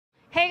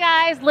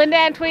guys, Linda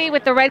Antwi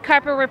with the Red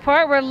Carpet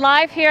Report. We're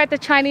live here at the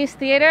Chinese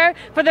Theater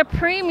for the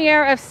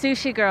premiere of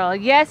Sushi Girl.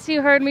 Yes,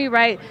 you heard me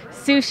right,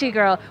 Sushi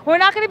Girl. We're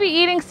not going to be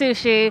eating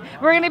sushi.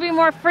 We're going to be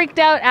more freaked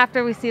out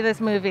after we see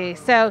this movie.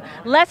 So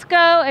let's go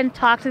and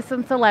talk to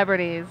some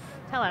celebrities.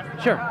 Tell us.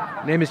 Sure.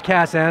 My name is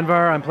Cas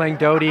Anvar. I'm playing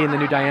Dodie in the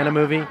new Diana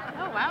movie.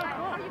 Oh,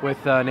 wow, cool.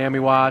 With Naomi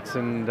Watts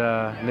and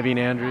Naveen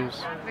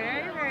Andrews.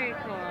 Very, very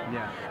cool.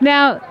 Yeah.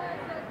 Now,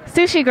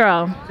 Sushi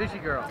Girl.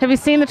 Sushi Girl. Have you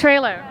seen the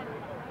trailer?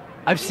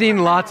 I've seen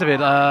lots of it.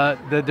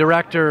 The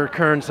director,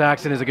 Kern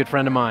Saxon, is a good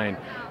friend of mine.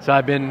 So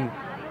I've been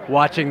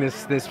watching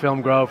this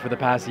film grow for the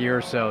past year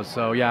or so.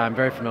 So yeah, I'm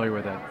very familiar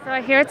with it. So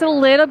I hear it's a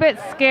little bit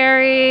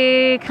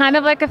scary, kind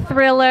of like a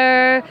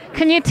thriller.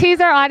 Can you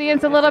tease our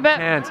audience a little bit?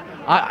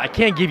 I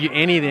can't give you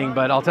anything,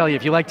 but I'll tell you,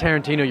 if you like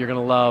Tarantino, you're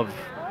gonna love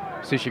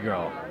Sushi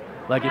Girl.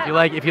 Like if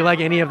you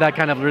like any of that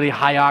kind of really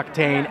high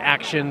octane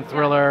action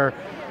thriller,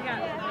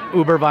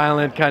 uber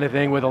violent kind of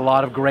thing with a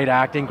lot of great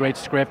acting, great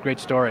script, great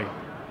story.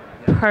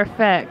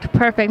 Perfect,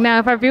 perfect. Now,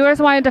 if our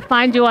viewers wanted to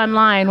find you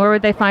online, where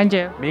would they find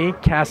you? Me,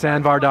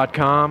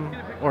 casanvar.com,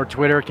 or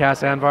Twitter,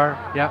 Cas Anvar.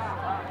 Yeah.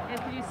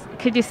 And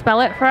could you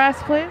spell it for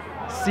us, please?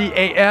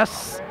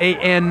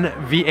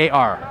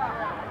 Casanvar.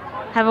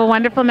 Have a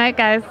wonderful night,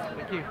 guys.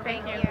 Thank you.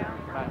 Thank you.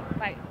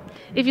 Bye.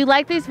 If you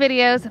like these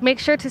videos, make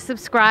sure to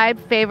subscribe,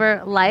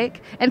 favor,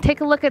 like, and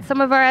take a look at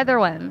some of our other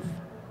ones.